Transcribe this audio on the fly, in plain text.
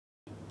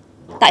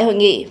Tại hội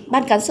nghị,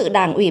 Ban Cán sự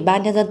Đảng Ủy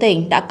ban Nhân dân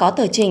tỉnh đã có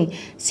tờ trình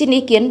xin ý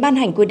kiến ban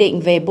hành quy định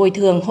về bồi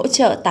thường hỗ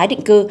trợ tái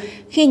định cư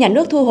khi nhà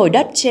nước thu hồi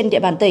đất trên địa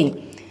bàn tỉnh.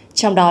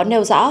 Trong đó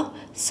nêu rõ,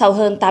 sau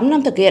hơn 8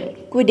 năm thực hiện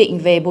quy định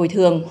về bồi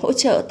thường hỗ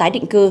trợ tái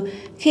định cư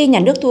khi nhà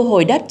nước thu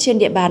hồi đất trên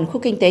địa bàn khu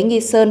kinh tế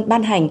Nghi Sơn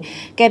ban hành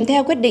kèm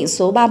theo quyết định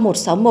số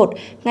 3161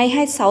 ngày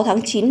 26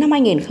 tháng 9 năm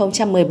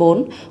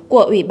 2014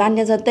 của Ủy ban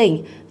Nhân dân tỉnh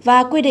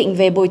và quy định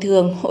về bồi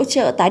thường hỗ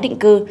trợ tái định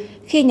cư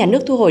khi nhà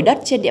nước thu hồi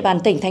đất trên địa bàn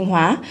tỉnh Thanh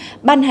Hóa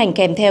ban hành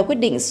kèm theo quyết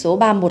định số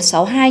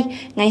 3162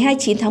 ngày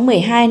 29 tháng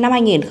 12 năm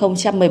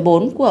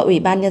 2014 của Ủy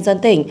ban Nhân dân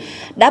tỉnh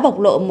đã bộc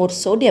lộ một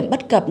số điểm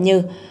bất cập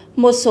như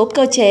một số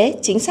cơ chế,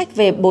 chính sách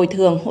về bồi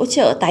thường hỗ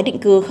trợ tái định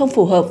cư không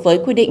phù hợp với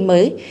quy định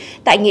mới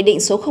tại Nghị định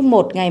số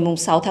 01 ngày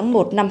 6 tháng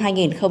 1 năm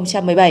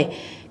 2017,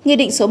 Nghị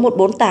định số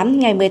 148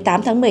 ngày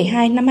 18 tháng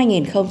 12 năm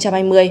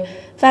 2020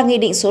 và Nghị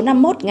định số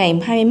 51 ngày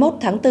 21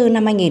 tháng 4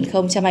 năm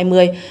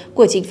 2020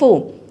 của Chính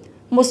phủ.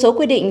 Một số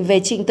quy định về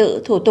trình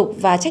tự, thủ tục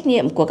và trách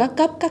nhiệm của các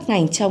cấp, các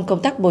ngành trong công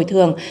tác bồi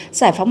thường,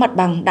 giải phóng mặt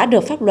bằng đã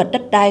được pháp luật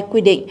đất đai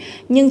quy định,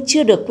 nhưng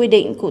chưa được quy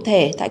định cụ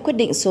thể tại quyết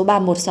định số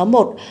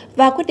 3161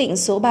 và quyết định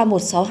số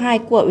 3162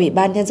 của Ủy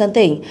ban Nhân dân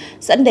tỉnh,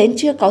 dẫn đến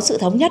chưa có sự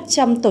thống nhất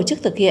trong tổ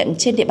chức thực hiện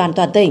trên địa bàn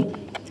toàn tỉnh.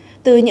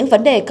 Từ những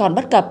vấn đề còn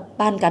bất cập,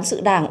 Ban Cán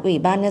sự Đảng Ủy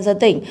ban Nhân dân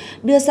tỉnh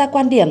đưa ra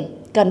quan điểm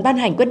cần ban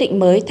hành quyết định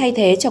mới thay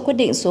thế cho quyết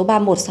định số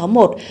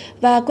 3161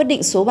 và quyết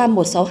định số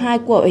 3162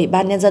 của Ủy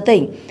ban Nhân dân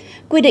tỉnh.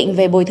 Quy định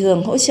về bồi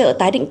thường hỗ trợ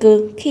tái định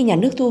cư khi nhà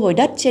nước thu hồi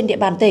đất trên địa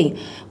bàn tỉnh,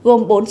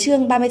 gồm 4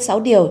 chương 36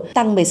 điều,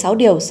 tăng 16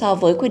 điều so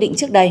với quy định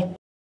trước đây.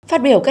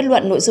 Phát biểu kết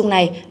luận nội dung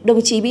này,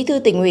 đồng chí Bí thư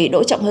Tỉnh ủy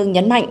Đỗ Trọng Hưng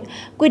nhấn mạnh,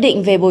 quy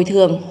định về bồi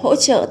thường hỗ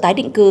trợ tái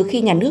định cư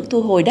khi nhà nước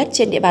thu hồi đất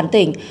trên địa bàn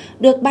tỉnh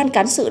được Ban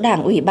Cán sự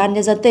Đảng Ủy ban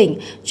Nhân dân tỉnh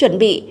chuẩn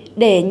bị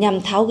để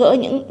nhằm tháo gỡ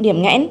những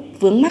điểm nghẽn,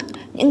 vướng mắc,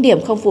 những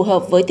điểm không phù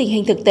hợp với tình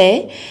hình thực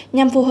tế,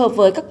 nhằm phù hợp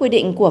với các quy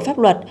định của pháp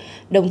luật,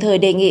 đồng thời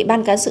đề nghị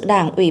Ban Cán sự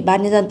Đảng Ủy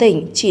ban Nhân dân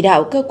tỉnh chỉ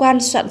đạo cơ quan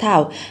soạn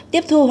thảo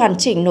tiếp thu hoàn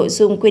chỉnh nội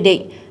dung quy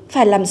định,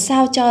 phải làm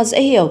sao cho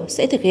dễ hiểu,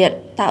 dễ thực hiện,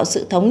 tạo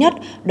sự thống nhất,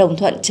 đồng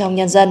thuận trong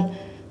nhân dân.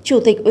 Chủ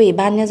tịch Ủy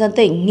ban Nhân dân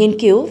tỉnh nghiên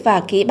cứu và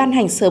ký ban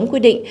hành sớm quy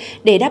định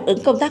để đáp ứng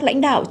công tác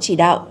lãnh đạo, chỉ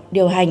đạo,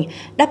 điều hành,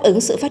 đáp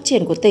ứng sự phát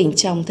triển của tỉnh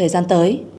trong thời gian tới.